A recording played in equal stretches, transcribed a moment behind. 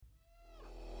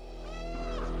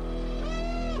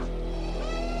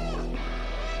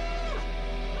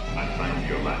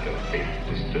It's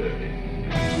disturbing.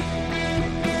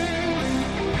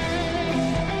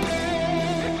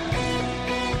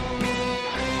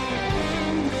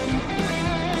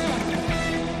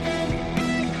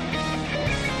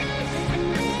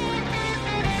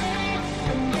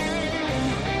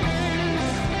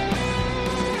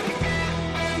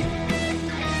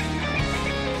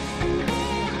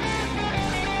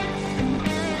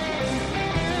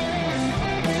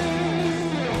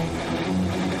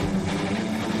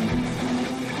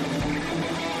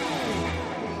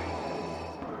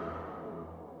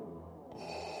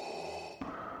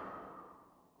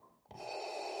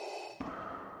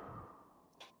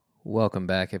 Welcome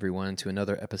back, everyone, to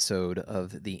another episode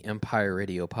of the Empire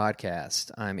Radio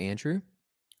Podcast. I'm Andrew.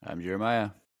 I'm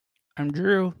Jeremiah. I'm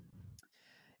Drew.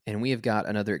 And we have got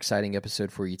another exciting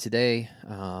episode for you today.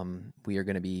 We are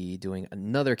going to be doing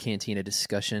another Cantina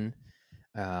discussion.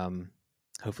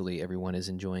 Hopefully everyone is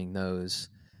enjoying those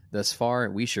thus far.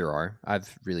 We sure are.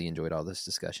 I've really enjoyed all those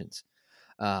discussions.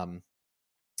 And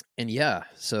yeah,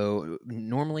 so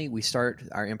normally we start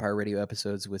our Empire Radio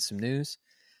episodes with some news.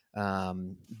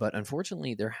 But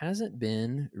unfortunately, there hasn't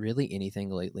been really anything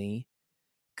lately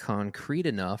concrete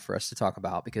enough for us to talk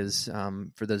about because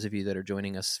for those of you that are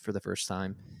joining us for the first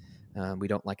time, we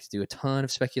don't like to do a ton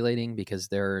of speculating because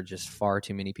there are just far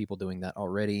too many people doing that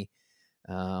already.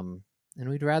 And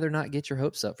we'd rather not get your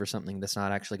hopes up for something that's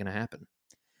not actually going to happen.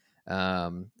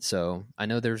 So I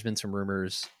know there's been some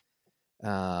rumors,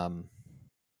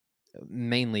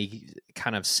 mainly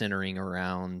kind of centering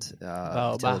around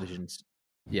televisions.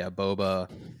 Yeah, Boba,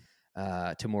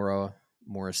 Tamora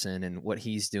Morrison, and what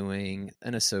he's doing,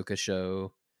 an Ahsoka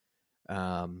show.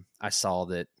 I saw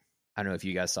that. I don't know if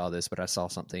you guys saw this, but I saw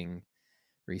something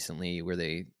recently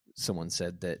where someone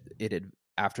said that it had,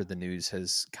 after the news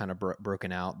has kind of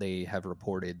broken out, they have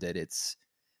reported that it's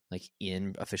like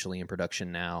officially in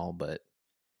production now, but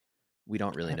we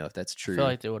don't really know if that's true. I feel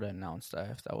like they would have announced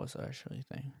that if that was actually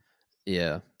a thing.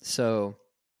 Yeah. So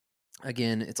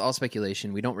again, it's all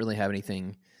speculation. We don't really have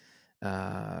anything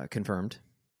confirmed,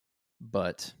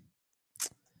 but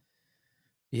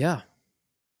yeah.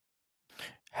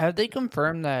 Have they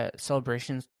confirmed that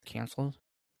Celebration's canceled?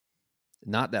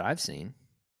 Not that I've seen.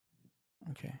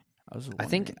 Okay.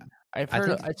 I've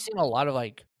seen a lot of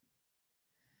like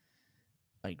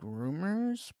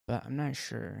rumors, but I'm not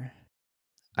sure.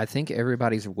 I think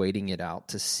everybody's waiting it out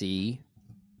to see.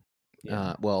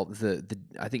 Yeah.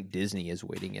 I think Disney is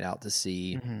waiting it out to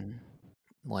see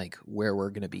like where we're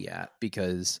going to be at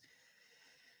because,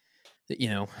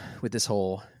 with this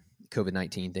whole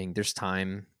COVID-19 thing, there's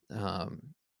time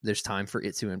for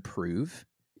it to improve.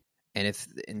 And if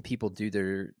people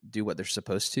do what they're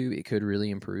supposed to, it could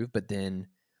really improve. But then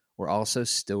we're also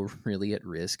still really at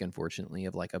risk, unfortunately,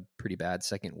 of like a pretty bad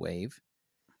second wave.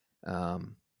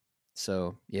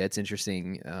 So yeah, it's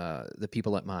interesting. The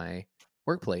people at my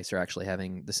workplace are actually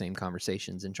having the same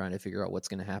conversations and trying to figure out what's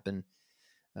going to happen.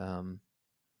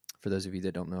 For those of you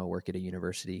that don't know, I work at a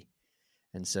university,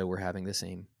 and so we're having the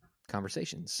same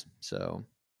conversations. So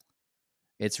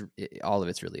all of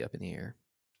it's really up in the air.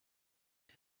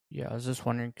 Yeah, I was just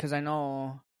wondering because I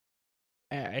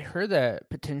heard that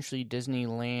potentially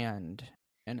Disneyland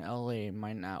in LA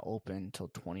might not open until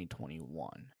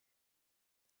 2021.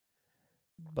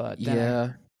 But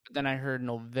then I heard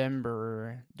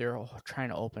November they're trying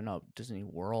to open up Disney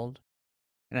World,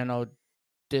 and I know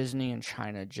Disney in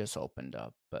China just opened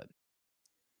up, but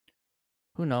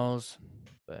who knows?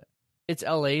 But it's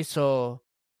LA, so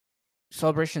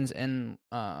Celebration's in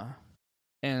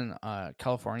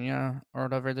California or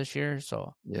whatever this year.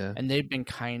 So yeah, and they've been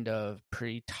kind of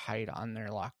pretty tight on their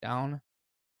lockdown.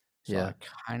 So yeah, I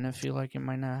kind of feel like it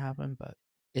might not happen, but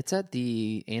it's at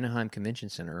the Anaheim Convention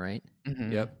Center, right?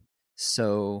 Mm-hmm. Yep.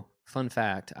 So, fun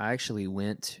fact, I actually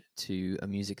went to a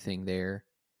music thing there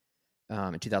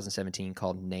in 2017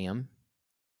 called NAMM,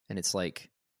 and it's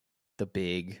like the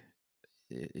big,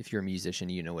 if you're a musician,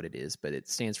 you know what it is, but it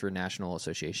stands for National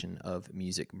Association of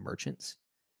Music Merchants.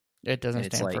 It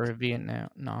doesn't stand for Vietnam.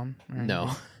 No.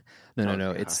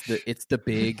 Gosh. It's the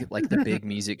big, like the big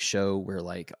music show where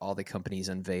like all the companies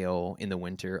unveil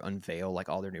like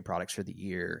all their new products for the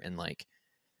year, and like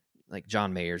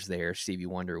John Mayer's there, Stevie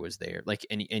Wonder was there, like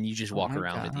and you just walk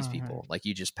around with these people, like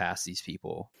you just pass these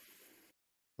people,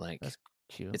 like that's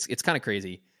cute. It's kind of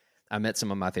crazy. I met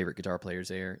some of my favorite guitar players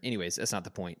there. Anyways, that's not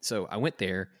the point. So I went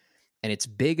there, and it's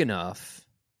big enough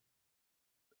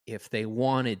if they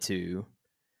wanted to.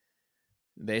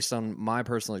 Based on my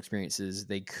personal experiences,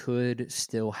 they could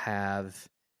still have.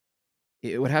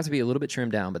 It would have to be a little bit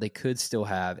trimmed down, but they could still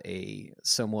have a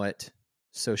somewhat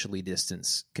socially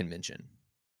distanced convention.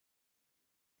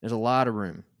 There's a lot of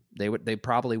room. They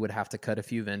probably would have to cut a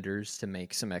few vendors to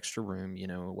make some extra room,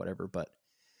 or whatever. But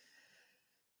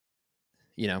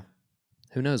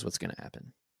who knows what's going to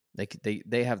happen?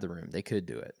 They have the room. They could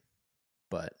do it,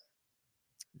 but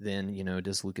then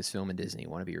does Lucasfilm and Disney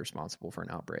want to be responsible for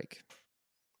an outbreak?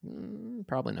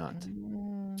 Probably not.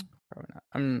 Probably not.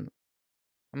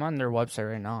 I'm on their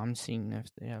website right now. I'm seeing if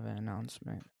they have an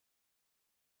announcement.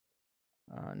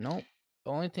 Nope. The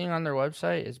only thing on their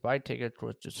website is buy tickets,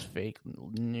 which is fake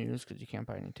news because you can't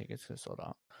buy any tickets because sold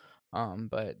out.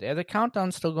 But they have the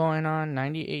countdown still going on.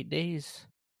 98 days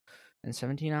and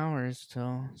 17 hours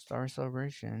till Star Wars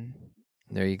Celebration.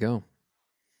 There you go.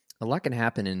 A lot can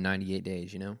happen in 98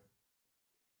 days,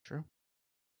 True.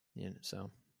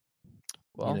 So.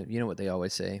 Well, you know what they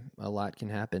always say. A lot can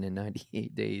happen in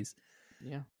 98 days.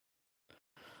 Yeah.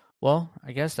 Well,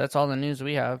 I guess that's all the news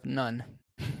we have. None.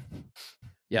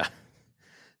 Yeah.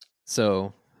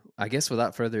 So I guess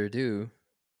without further ado,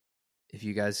 if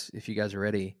you guys are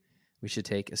ready, we should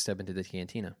take a step into the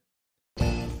cantina.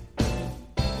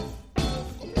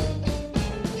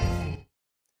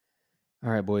 All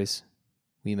right, boys.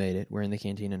 We made it. We're in the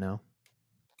cantina now.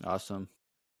 Awesome.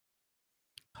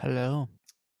 Hello.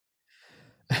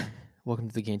 Welcome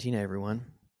to the cantina, everyone.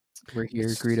 We're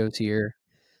here. Greedo's here.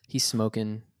 He's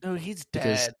smoking. No, he's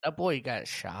dead. That boy got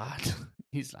shot.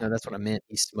 He's not. No, that's what I meant.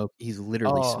 He's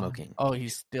literally smoking. Oh, he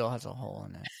still has a hole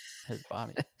in his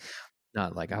body.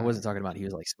 Not like I wasn't talking about he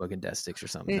was like smoking death sticks or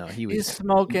something. No, he's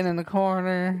smoking in the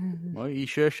corner. Well, you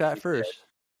should have shot first.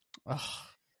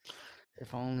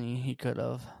 If only he could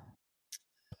have.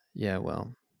 Yeah,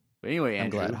 well. But anyway, I'm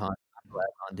glad Han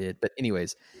did. But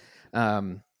anyways,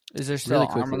 is there still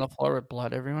really arm on the floor with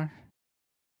blood everywhere?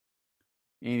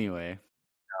 Anyway,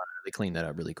 no, they cleaned that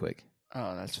up really quick.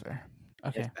 Oh, that's fair.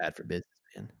 Okay, it's bad for business,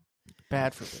 man.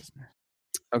 Bad for business.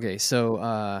 Okay,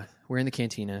 so we're in the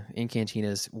cantina. In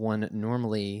cantinas, one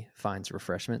normally finds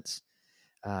refreshments.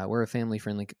 We're a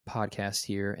family-friendly podcast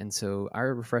here, and so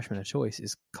our refreshment of choice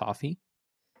is coffee,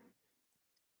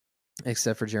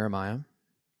 except for Jeremiah,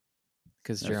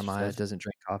 because Jeremiah doesn't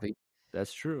drink coffee.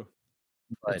 That's true.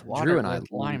 But Drew and I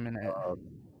lime in it.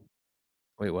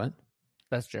 Wait, what?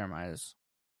 That's Jeremiah's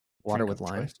water with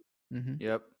lime. Mm-hmm.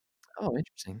 Yep. Oh,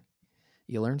 interesting.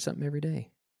 You learn something every day.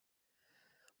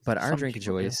 But our drink of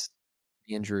choice,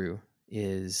 me and Drew,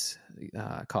 is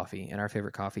coffee, and our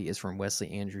favorite coffee is from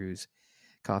Wesley Andrews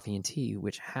Coffee and Tea,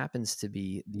 which happens to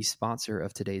be the sponsor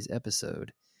of today's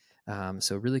episode.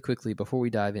 So really quickly, before we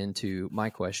dive into my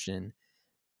question,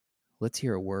 let's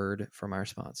hear a word from our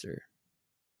sponsor.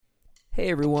 Hey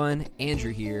everyone,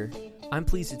 Andrew here. I'm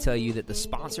pleased to tell you that the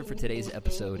sponsor for today's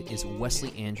episode is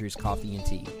Wesley Andrews Coffee and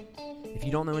Tea. If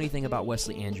you don't know anything about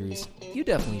Wesley Andrews, you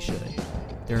definitely should.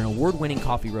 They're an award-winning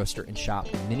coffee roaster and shop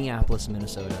in Minneapolis,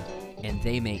 Minnesota, and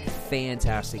they make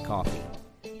fantastic coffee.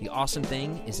 The awesome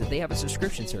thing is that they have a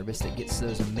subscription service that gets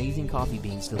those amazing coffee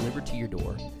beans delivered to your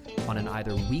door on an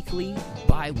either weekly,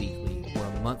 bi-weekly, or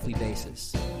a monthly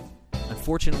basis.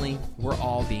 Unfortunately, we're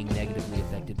all being negatively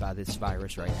affected by this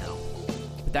virus right now.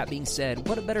 With that being said,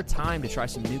 what a better time to try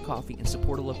some new coffee and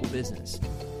support a local business.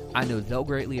 I know they'll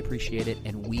greatly appreciate it,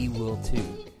 and we will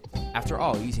too. After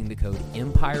all, using the code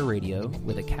Empire Radio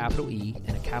with a capital E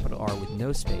and a capital R with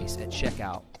no space at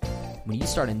checkout, when you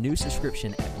start a new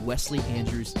subscription at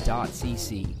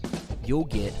wesleyandrews.cc, you'll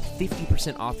get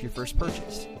 50% off your first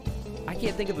purchase. I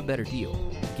can't think of a better deal.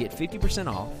 Get 50%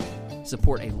 off,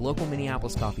 support a local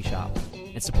Minneapolis coffee shop,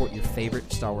 and support your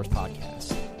favorite Star Wars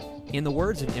podcast. In the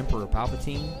words of Emperor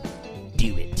Palpatine,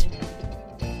 do it.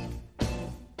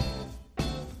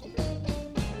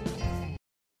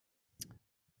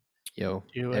 Yo,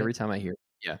 every time I hear,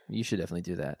 you should definitely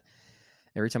do that.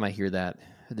 Every time I hear that,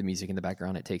 the music in the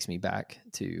background, it takes me back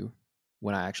to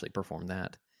when I actually performed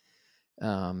that.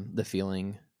 The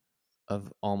feeling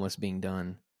of almost being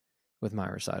done with my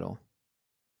recital.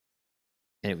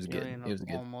 And it was good. It was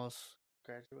good. Almost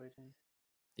graduating.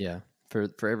 Yeah.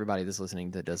 For everybody that's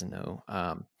listening that doesn't know,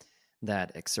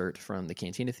 that excerpt from the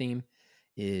Cantina theme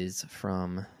is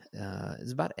from,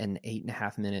 it's about an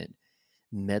 8.5 minute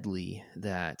medley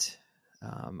that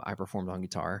I performed on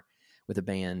guitar with a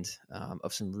band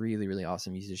of some really, really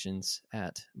awesome musicians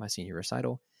at my senior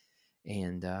recital.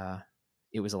 And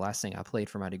it was the last thing I played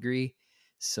for my degree.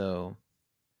 So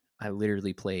I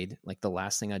literally played, like, the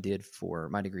last thing I did for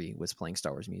my degree was playing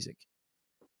Star Wars music.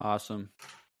 Awesome.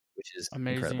 Which is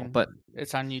amazing. Incredible. But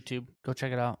it's on YouTube. Go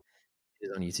check it out.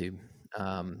 It is on YouTube.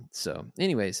 So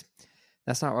anyways,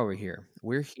 that's not why we're here.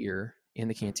 We're here in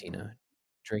the cantina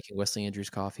drinking Wesley Andrews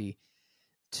coffee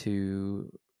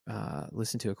to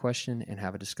listen to a question and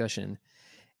have a discussion.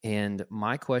 And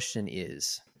my question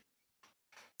is,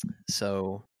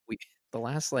 so the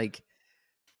last like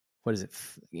what is it,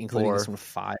 including this 4. one,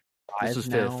 five This is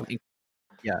now. 5th.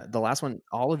 Yeah, the last one.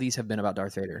 All of these have been about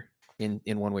Darth Vader in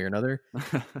one way or another,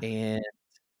 and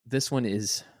this one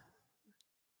is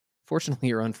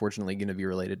fortunately or unfortunately going to be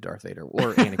related to Darth Vader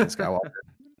or Anakin Skywalker,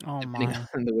 Oh depending my.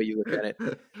 on the way you look at it.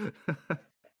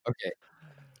 Okay,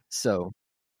 so,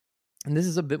 and this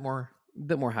is a bit more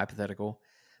hypothetical,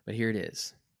 but here it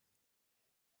is.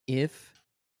 Do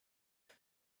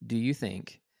you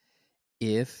think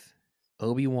if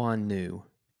Obi-Wan knew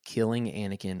killing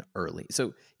Anakin early,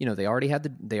 so they already had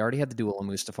the duel on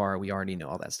Mustafar, we already know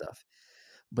all that stuff,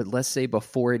 but let's say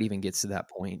before it even gets to that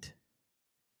point,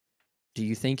 do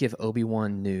you think if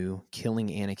Obi-Wan knew killing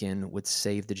Anakin would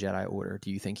save the Jedi Order, do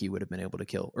you think he would have been able to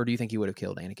kill, or do you think he would have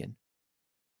killed Anakin?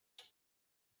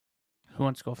 Who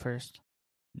wants to go first?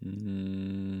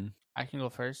 Mm, I can go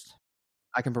first.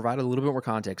 I can provide a little bit more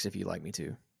context if you'd like me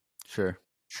to. sure.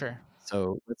 Sure.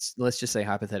 So let's just say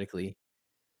hypothetically,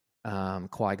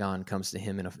 Qui-Gon comes to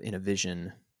him in a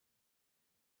vision,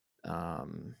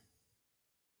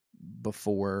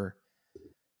 before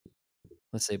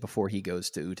he goes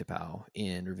to Utapau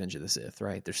in Revenge of the Sith,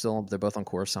 right? They're both on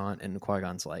Coruscant, and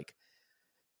Qui-Gon's like,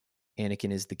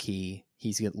 Anakin is the key.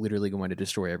 He's literally going to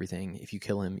destroy everything. If you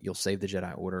kill him, you'll save the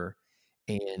Jedi Order,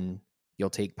 and you'll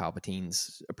take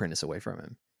Palpatine's apprentice away from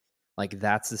him. Like,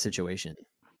 that's the situation.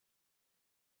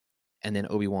 And then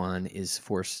Obi-Wan is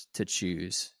forced to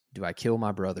choose, do I kill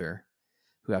my brother,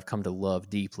 who I've come to love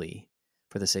deeply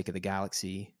for the sake of the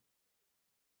galaxy,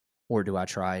 or do I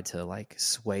try to like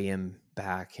sway him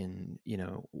back and,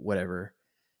 whatever,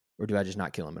 or do I just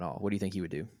not kill him at all? What do you think he would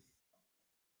do?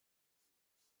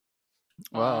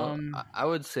 Well, I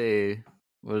would say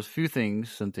there's a few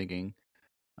things I'm thinking.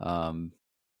 It kind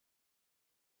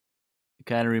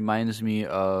of reminds me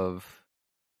of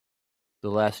The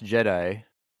Last Jedi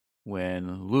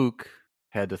when Luke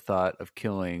had the thought of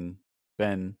killing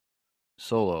Ben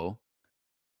Solo,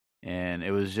 and it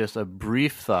was just a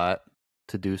brief thought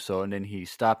to do so, and then he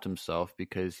stopped himself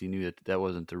because he knew that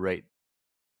wasn't the right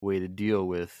way to deal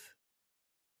with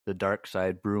the dark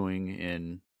side brewing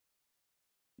in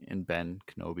Ben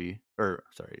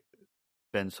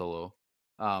Solo.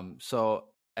 So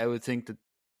I would think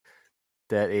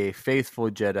that a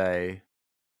faithful Jedi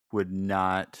would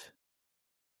not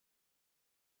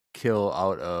kill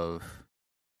out of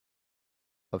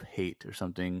hate or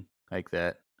something like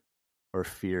that, or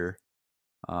fear.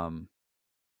 But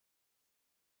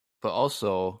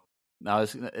also, now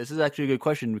this is actually a good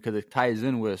question because it ties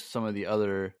in with some of the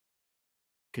other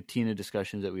Katina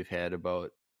discussions that we've had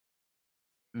about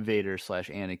Vader /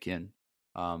 Anakin.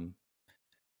 I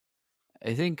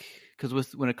think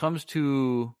because when it comes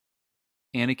to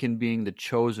Anakin being the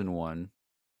chosen one,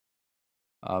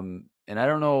 and I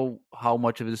don't know how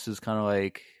much of this is kind of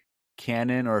like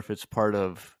canon or if it's part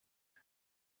of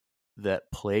that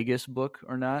Plagueis book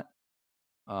or not.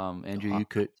 Andrew, you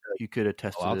could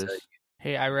attest to this.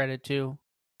 Hey, I read it too.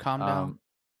 Calm down.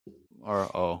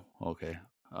 Okay.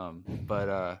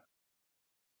 But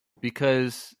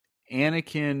because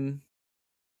Anakin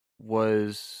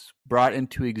was brought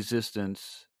into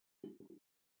existence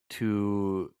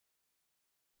to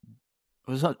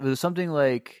was something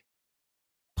like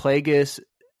Plagueis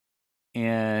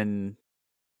and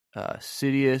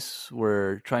Sidious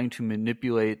were trying to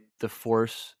manipulate the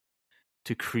Force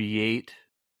to create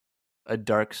a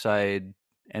dark side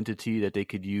entity that they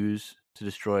could use to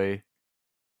destroy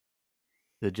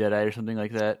the Jedi or something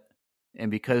like that.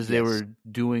 And because they were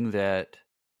doing that,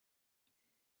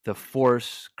 the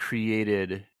Force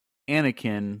created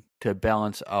Anakin to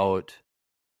balance out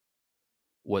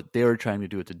what they were trying to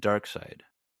do with the dark side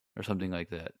or something like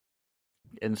that.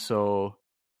 And so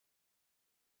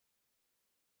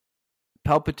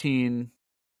Palpatine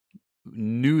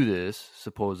knew this,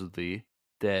 supposedly,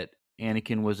 that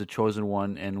Anakin was the chosen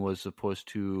one and was supposed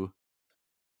to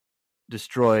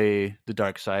destroy the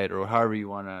dark side, or however you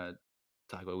want to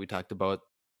talk about. We talked about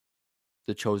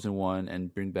the chosen one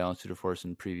and bring balance to the Force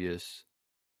in previous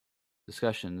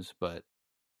discussions, but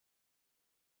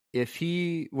if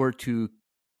he were to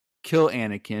kill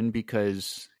Anakin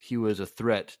because he was a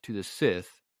threat to the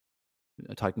Sith,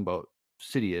 talking about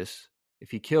Sidious,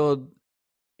 if he killed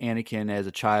Anakin as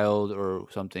a child or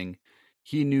something,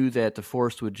 he knew that the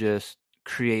Force would just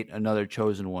create another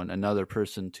chosen one, another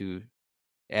person to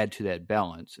add to that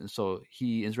balance. And so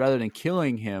rather than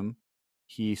killing him,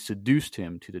 he seduced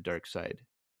him to the dark side.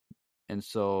 And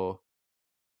so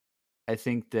I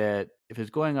think that if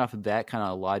it's going off of that kind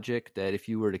of logic, that if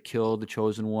you were to kill the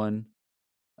chosen one,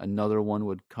 another one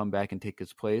would come back and take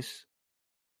its place,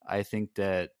 I think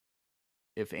that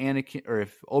if Anakin or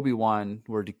if Obi-Wan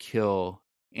were to kill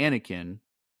Anakin,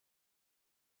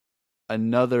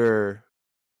 another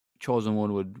chosen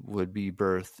one would be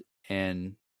birthed,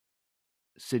 and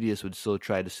Sidious would still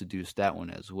try to seduce that one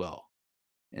as well.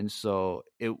 And so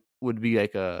it would be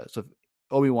like so if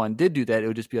Obi-Wan did do that, it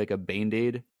would just be like a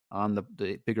Band-Aid on the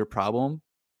bigger problem.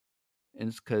 And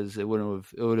it's because it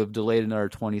would have delayed another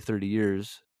 20, 30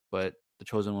 years, but the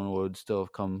chosen one would still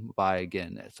have come by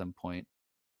again at some point.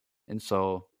 And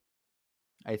so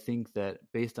I think that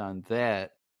based on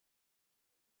that,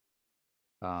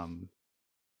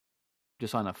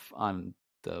 just on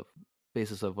the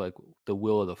basis of like the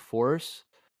will of the Force,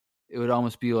 it would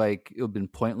almost be like it would have been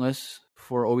pointless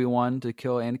for Obi-Wan to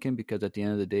kill Anakin, because at the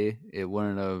end of the day, it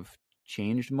wouldn't have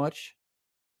changed much.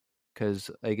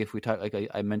 Because like if we talk, like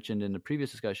I mentioned in the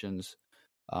previous discussions,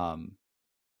 my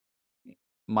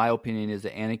opinion is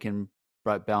that Anakin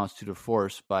brought balance to the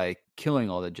Force by killing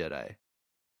all the Jedi.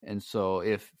 And so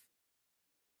if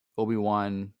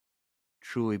Obi-Wan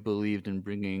truly believed in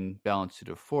bringing balance to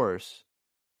the Force,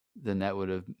 then that would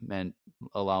have meant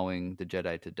allowing the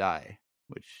Jedi to die,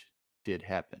 which did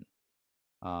happen.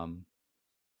 I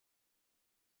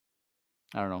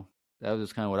don't know. That was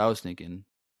just kind of what I was thinking.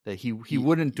 That he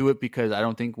wouldn't do it because I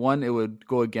don't think, one, it would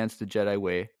go against the Jedi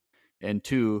way, and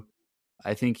two,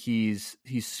 I think he's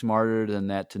smarter than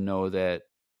that to know that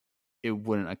it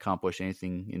wouldn't accomplish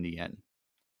anything in the end.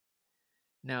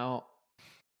 Now,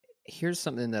 here's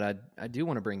something that I do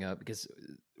want to bring up, because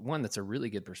one, that's a really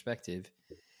good perspective,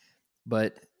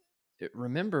 but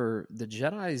remember the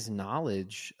Jedi's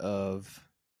knowledge of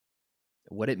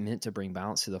what it meant to bring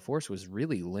balance to the Force was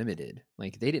really limited.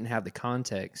 Like, they didn't have the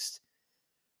context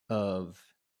of,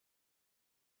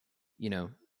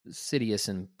 Sidious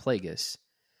and Plagueis.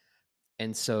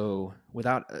 And so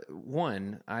without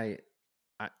one, I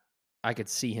could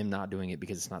see him not doing it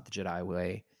because it's not the Jedi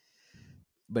way.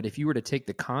 But if you were to take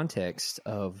the context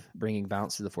of bringing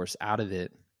balance to the Force out of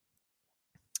it,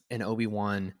 and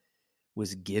Obi-Wan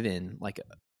was given like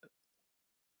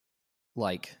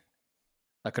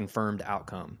a confirmed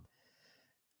outcome,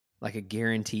 like a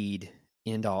guaranteed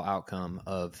end-all outcome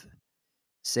of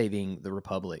saving the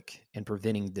Republic and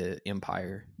preventing the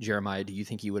Empire, Jeremiah, do you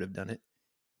think he would have done it?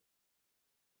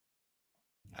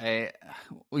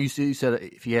 You said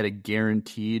if he had a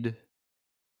guaranteed.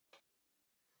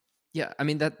 Yeah, I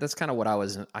mean that's kind of what I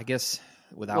was. I guess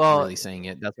without really saying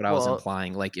it, that's what I was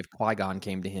implying. Like if Qui-Gon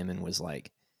came to him and was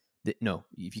like, "No,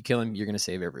 if you kill him, you're going to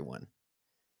save everyone,"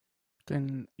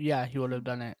 then yeah, he would have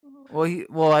done it.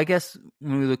 Well, I guess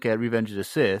when we look at Revenge of the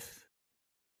Sith,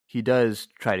 he does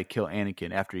try to kill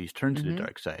Anakin after he's turned to the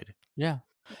dark side. Yeah,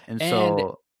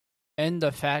 and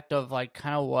the fact of like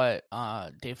kind of what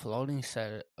Dave Filoni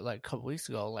said like a couple weeks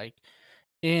ago, like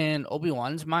in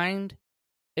Obi-Wan's mind,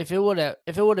 if it would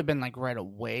have been like right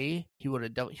away, he would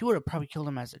have probably killed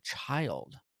him as a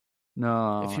child.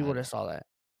 No, if he would have saw that,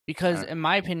 because in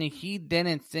my opinion, he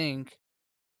didn't think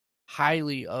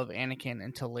highly of Anakin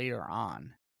until later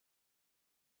on,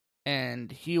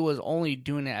 and he was only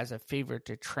doing it as a favor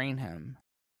to train him.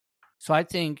 So I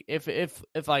think when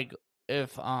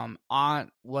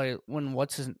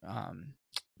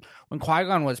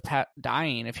Qui-Gon was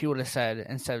dying, if he would have said,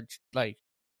 instead of like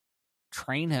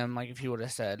train him, like if he would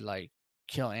have said like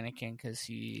kill Anakin because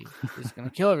he is gonna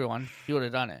kill everyone, he would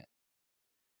have done it.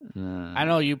 I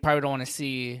know you probably don't want to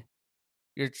see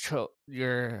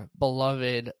your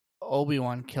beloved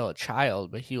Obi-Wan kill a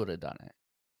child, but he would have done it.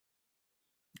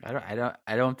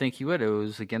 I don't think he would. It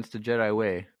was against the Jedi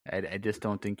way. I just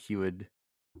don't think he would.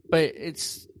 But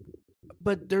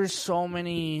there's so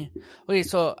many. Okay,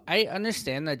 so I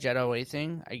understand the Jedi way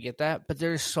thing. I get that, but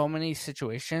there's so many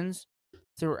situations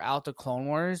throughout the Clone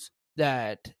Wars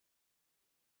that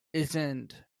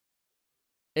isn't.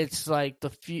 It's like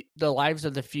the lives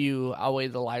of the few outweigh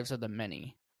the lives of the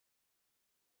many.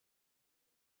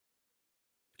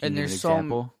 And there's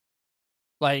example?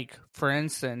 Like for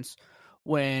instance,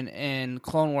 when in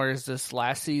Clone Wars this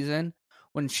last season,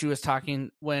 when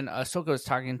Ahsoka was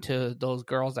talking to those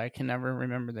girls, I can never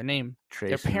remember their name.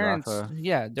 Trace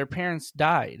their parents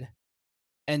died,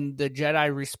 and the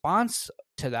Jedi response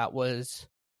to that was,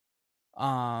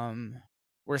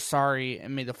 "We're sorry,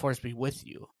 and may the Force be with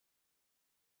you."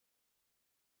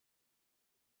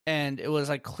 And it was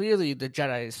like clearly the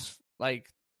Jedi's like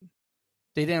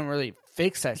they didn't really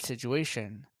fix that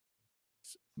situation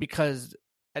because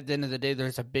at the end of the day,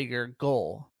 there's a bigger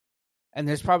goal. And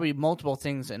there's probably multiple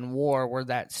things in war where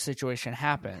that situation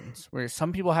happens, where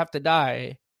some people have to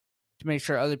die to make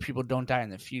sure other people don't die in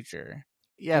the future.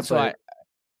 Yeah, and so I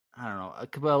don't know.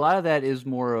 But a lot of that is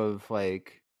more of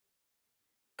like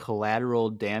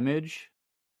collateral damage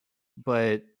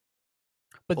But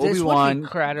But this Obi-Wan, would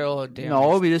be collateral damage.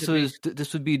 no, to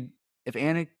this would be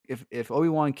if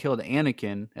Obi-Wan killed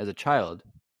Anakin as a child,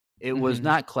 it was Mhm.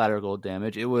 not collateral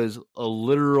damage. It was a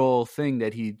literal thing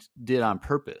that he did on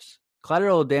purpose.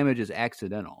 Collateral damage is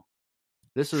accidental.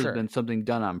 This has Sure. been something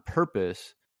done on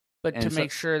purpose. But and to so-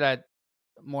 make sure that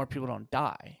more people don't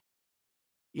die.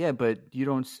 Yeah, but you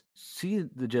don't see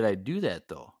the Jedi do that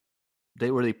though.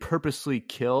 They purposely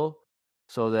kill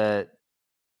so that,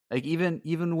 like,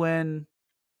 even when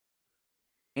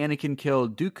Anakin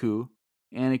killed Dooku,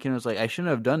 Anakin was like, I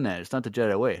shouldn't have done that. It's not the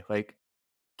Jedi way. Like,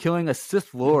 killing a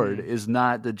Sith Lord Mhm. is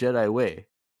not the Jedi way.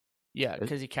 Yeah,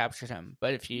 because he captured him.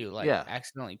 But if you Yeah.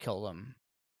 accidentally kill him,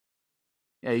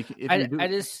 Yeah,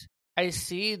 I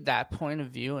see that point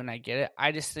of view and I get it.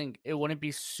 I just think it wouldn't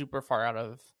be super far out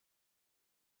of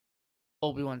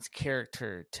Obi-Wan's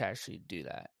character to actually do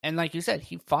that. And like you said,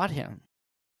 he fought him.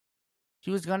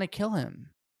 He was gonna kill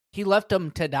him. He left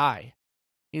him to die.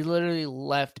 He literally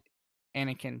left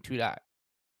Anakin to die.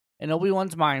 In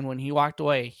Obi-Wan's mind, when he walked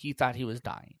away, he thought he was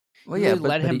dying. well, He yeah, literally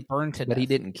let him he- burn to death. But he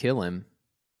didn't kill him.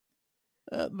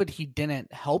 But he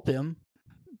didn't help him.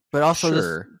 but also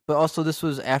Sure. this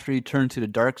was after he turned to the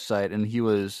dark side and he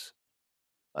was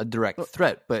a direct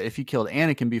threat. But if he killed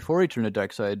Anakin before he turned to the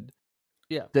dark side,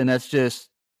 Yeah. then that's just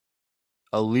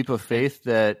a leap of faith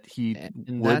that he And would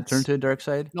turn that's- to the dark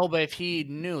side. No, but if he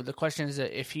knew, the question is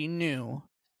that if he knew,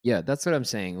 Yeah, that's what I'm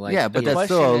saying. Like, yeah, but the that's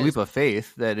still a question leap is- of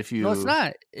faith that if you no, it's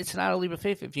not. It's not a leap of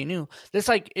faith if you knew. That's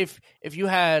like if you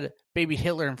had baby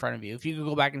Hitler in front of you. If you could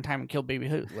go back in time and kill baby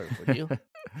Hitler, would you?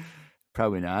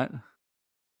 Probably not.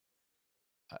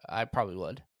 I probably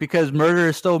would. Because murder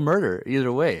is still murder,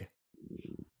 either way.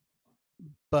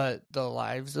 But the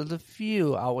lives of the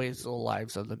few outweighs the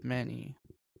lives of the many,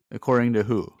 According to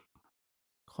who?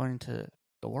 according to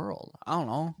the world. I don't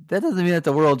know. That doesn't mean that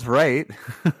the world's right.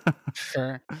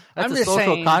 Sure. That's I'm a just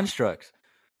social saying- construct.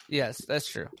 Yes, that's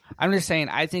true. I'm just saying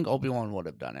I think Obi-Wan would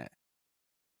have done it.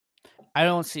 I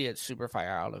don't see it super far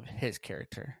out of his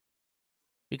character.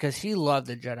 Because he loved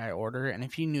the Jedi Order, and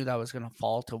if he knew that was going to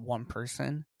fall to one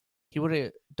person, he would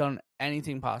have done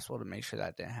anything possible to make sure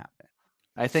that didn't happen.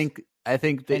 I think And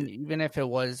that even if it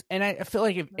was, and I feel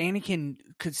like if Anakin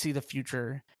could see the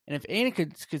future, and if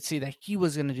Anakin could see that he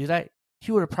was going to do that,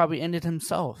 he would have probably ended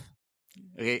himself.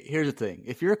 okay, here's the thing.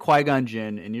 If you're a Qui-Gon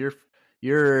Jinn and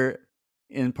you're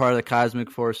in part of the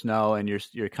cosmic force now and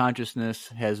your consciousness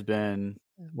has been,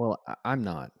 well, I'm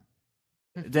not.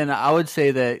 then I would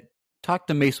say that talk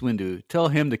to Mace Windu. Tell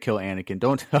him to kill Anakin.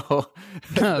 Don't tell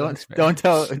That's fair. don't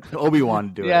tell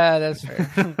Obi-Wan to do Yeah, that's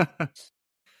fair. it.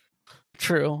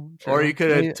 True. Or you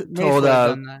could have Mace told would have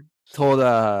done that.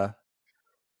 told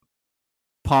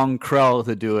Pong Krell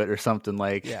to do it or something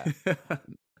like. Yeah.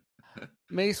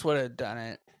 Mace would have done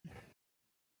it.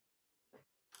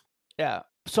 Yeah.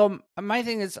 So my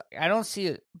thing is, I don't see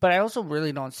it, but I also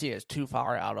really don't see it as too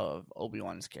far out of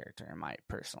Obi-Wan's character, in my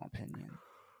personal opinion.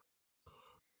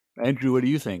 Andrew, what do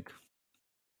you think?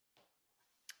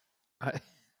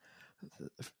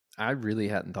 I really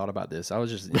hadn't thought about this. I was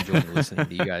just enjoying listening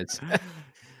to you guys.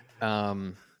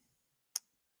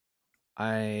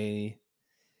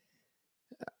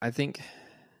 I think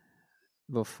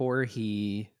before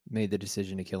he made the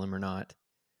decision to kill him or not,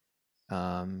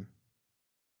 I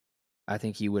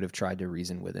think he would have tried to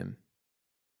reason with him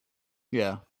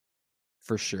Yeah.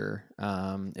 for sure.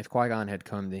 If Qui-Gon had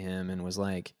come to him and was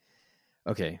like,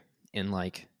 okay, in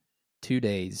like 2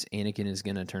 days, Anakin is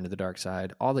going to turn to the dark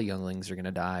side. All the younglings are going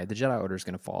to die. The Jedi Order is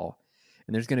going to fall.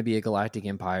 And there's going to be a galactic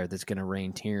empire that's going to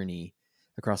reign tyranny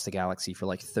across the galaxy for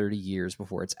like 30 years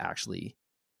before it's actually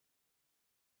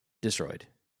destroyed.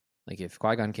 Like if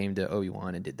Qui-Gon came to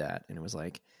Obi-Wan and did that, and it was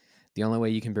like, the only way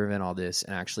you can prevent all this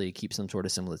and actually keep some sort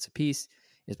of semblance of peace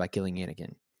is by killing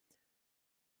Anakin.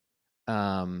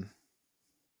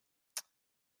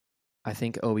 I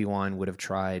think Obi-Wan would have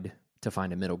tried to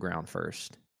find a middle ground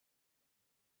first,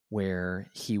 where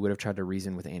he would have tried to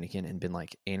reason with Anakin and been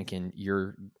like, Anakin,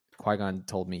 Qui-Gon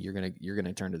told me you're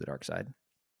gonna turn to the dark side,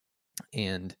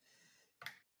 and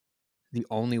the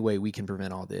only way we can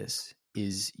prevent all this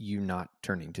is you not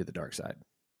turning to the dark side.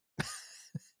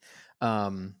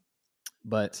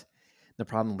 But the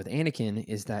problem with Anakin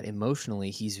is that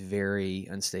emotionally he's very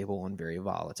unstable and very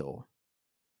volatile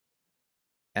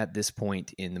at this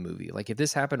point in the movie. Like if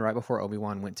this happened right before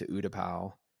Obi-Wan went to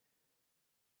Utapau,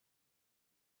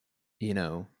 you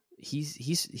know,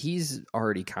 he's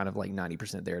already kind of like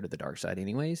 90% there to the dark side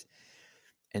anyways.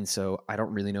 And so I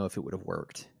don't really know if it would have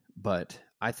worked, but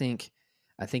I think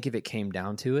if it came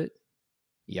down to it,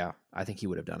 yeah, I think he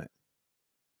would have done it.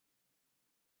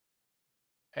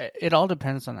 It all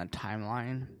depends on the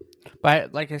timeline.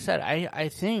 But like I said, I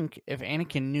think if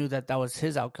Anakin knew that was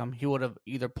his outcome, he would have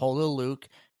either pulled a Luke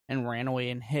and ran away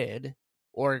and hid,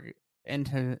 or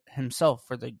into himself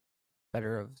for the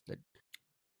better of the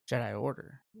Jedi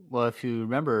Order. Well, if you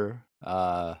remember,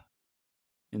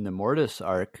 in the Mortis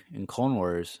arc in Clone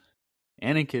Wars,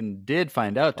 Anakin did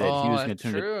find out that he was going to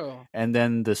turn it, and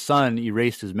then the son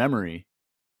erased his memory.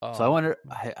 So I wonder,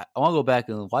 I want to go back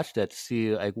and watch that to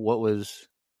see like what was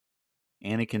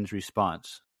Anakin's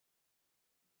response,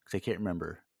 because I can't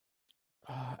remember.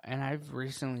 And I've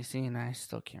recently seen, and I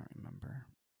still can't remember.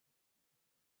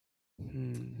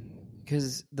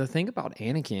 Because the thing about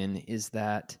Anakin is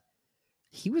that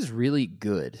he was really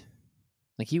good.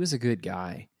 Like, he was a good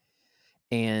guy.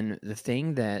 And the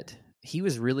thing that he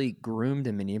was really groomed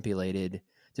and manipulated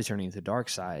to turning to the dark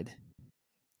side.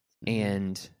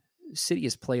 And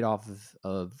Sidious played off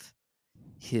of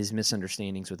his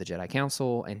misunderstandings with the Jedi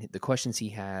Council and the questions he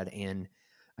had. And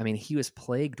I mean, he was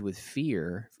plagued with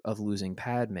fear of losing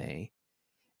Padme.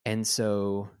 And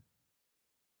so,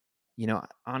 you know,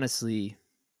 honestly,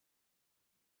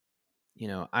 you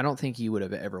know, I don't think he would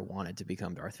have ever wanted to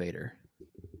become Darth Vader.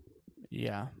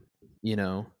 Yeah. You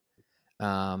know,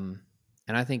 and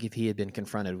I think if he had been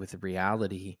confronted with the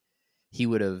reality, he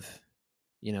would have,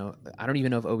 you know, I don't even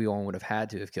know if Obi-Wan would have had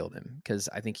to have killed him, because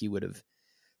I think he might have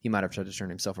tried to turn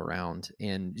himself around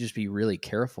and just be really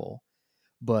careful.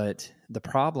 But the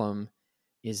problem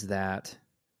is that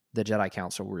the Jedi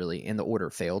Council really, and the Order,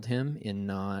 failed him in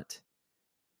not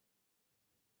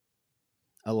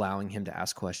allowing him to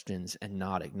ask questions and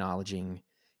not acknowledging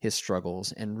his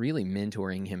struggles and really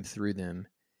mentoring him through them.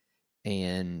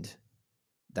 And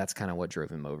that's kind of what drove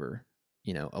him over,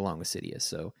 you know, along with Sidious.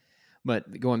 So,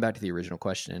 but going back to the original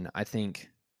question, I think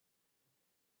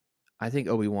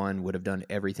Obi-Wan would have done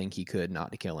everything he could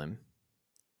not to kill him.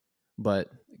 But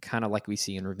kind of like we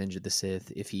see in Revenge of the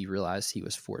Sith, if he realized he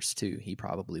was forced to, he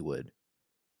probably would.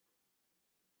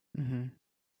 Mm-hmm.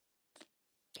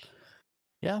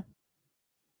 Yeah.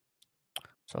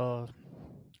 So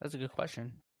that's a good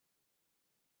question.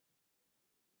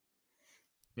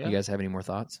 Yeah. You guys have any more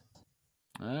thoughts?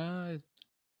 I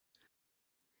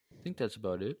think that's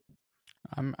about it.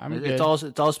 I'm it's good.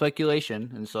 It's all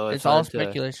speculation, and so it's all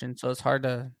speculation. So it's hard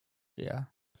to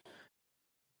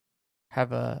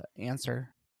have a answer.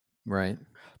 Right.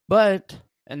 But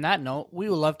on that note, we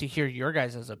would love to hear your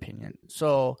guys' opinion.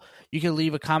 So you can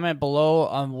leave a comment below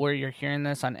on where you're hearing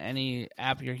this, on any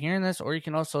app you're hearing this, or you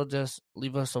can also just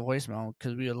leave us a voicemail,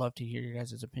 because we would love to hear your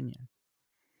guys' opinion.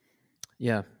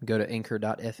 Yeah. Go to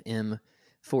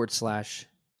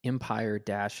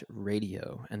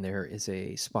anchor.fm/empire-radio, and there is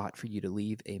a spot for you to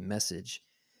leave a message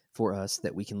for us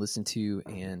that we can listen to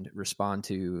and respond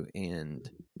to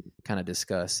and kind of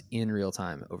discuss in real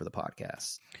time over the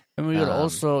podcast. And we would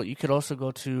you could also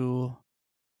go to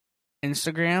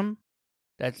Instagram.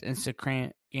 That's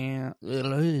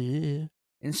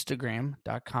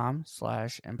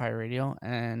Instagram.com/Empire Radio,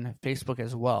 and Facebook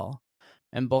as well.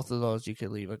 And both of those, you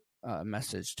could leave a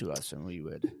message to us, and we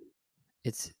would.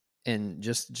 And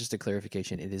just a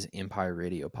clarification, it is Empire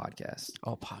Radio Podcast.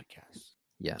 Oh, podcast.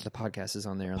 Yeah, the podcast is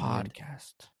on there.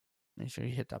 Podcast. Make sure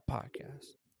you hit that podcast.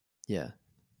 Yeah.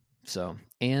 So,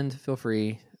 and feel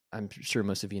free, I'm sure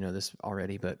most of you know this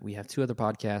already, but we have two other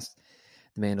podcasts.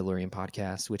 The Mandalorian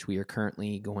podcast, which we are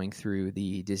currently going through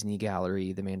the Disney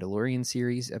Gallery, The Mandalorian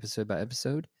series, episode by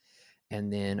episode.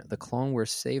 And then the Clone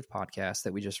Wars Save podcast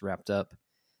that we just wrapped up,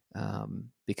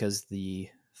 because the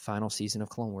final season of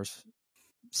Clone Wars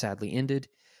sadly ended.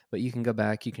 But you can go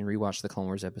back, you can rewatch the Clone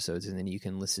Wars episodes, and then you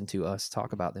can listen to us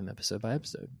talk about them episode by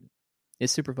episode.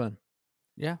 It's super fun.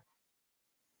 Yeah.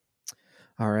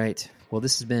 All right. Well,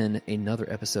 this has been another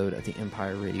episode of the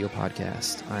Empire Radio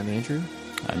Podcast. I'm Andrew.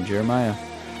 I'm Jeremiah.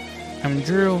 I'm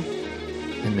Drew.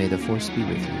 And may the Force be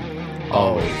with you.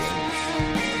 Always.